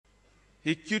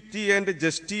equity and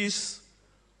justice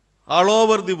all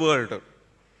over the world.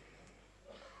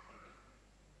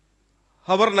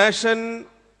 Our nation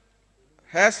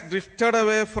has drifted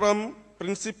away from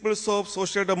principles of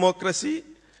social democracy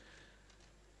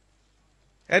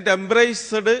and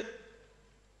embraced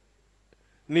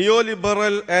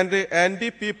neoliberal and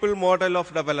anti-people model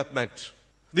of development.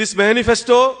 This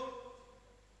manifesto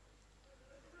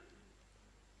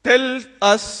tells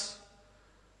us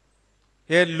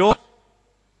a lot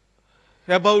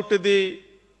about the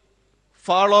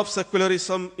fall of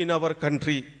secularism in our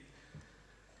country.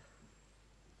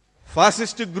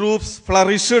 Fascist groups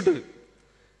flourished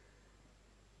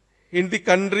in the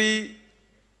country,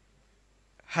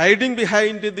 hiding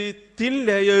behind the thin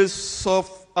layers of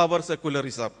our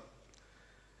secularism.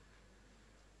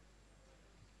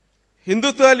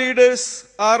 Hindutva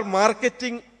leaders are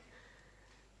marketing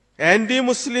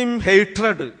anti-Muslim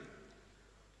hatred,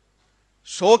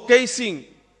 showcasing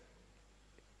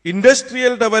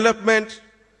industrial development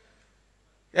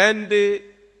and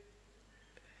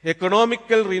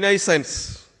economical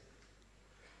renaissance.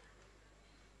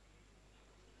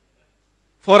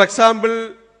 For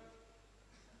example,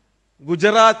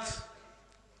 Gujarat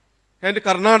and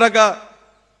Karnataka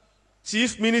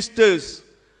chief ministers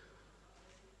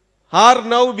are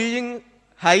now being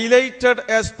highlighted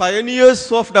as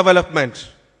pioneers of development.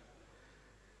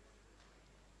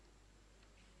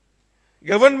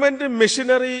 Government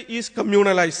machinery is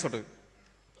communalized.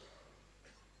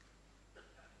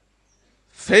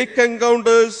 Fake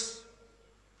encounters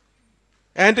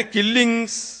and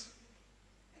killings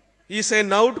is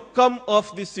an outcome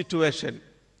of this situation.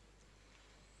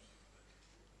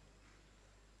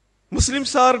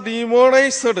 Muslims are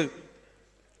demonized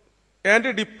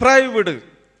and deprived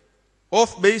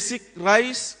of basic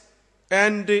rights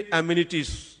and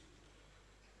amenities.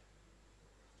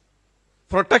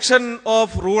 Protection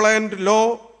of rule and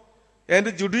law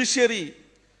and judiciary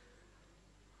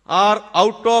are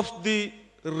out of the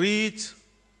reach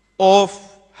of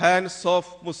hands of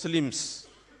Muslims.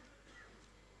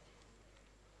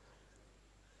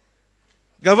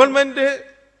 Government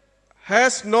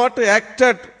has not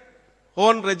acted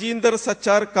on Rajinder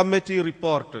Sachar Committee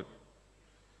report.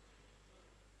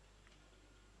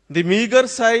 The meager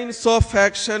signs of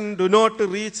action do not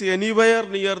reach anywhere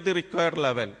near the required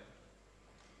level.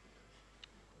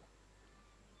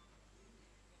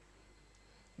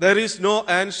 There is no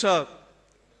answer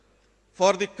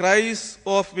for the cries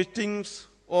of victims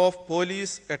of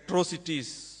police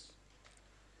atrocities.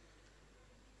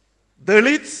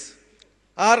 Dalits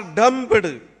are dumped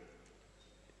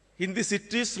in the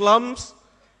city slums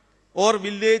or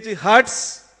village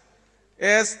huts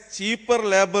as cheaper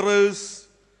laborers,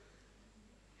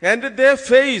 and they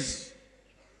face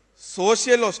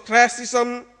social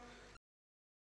ostracism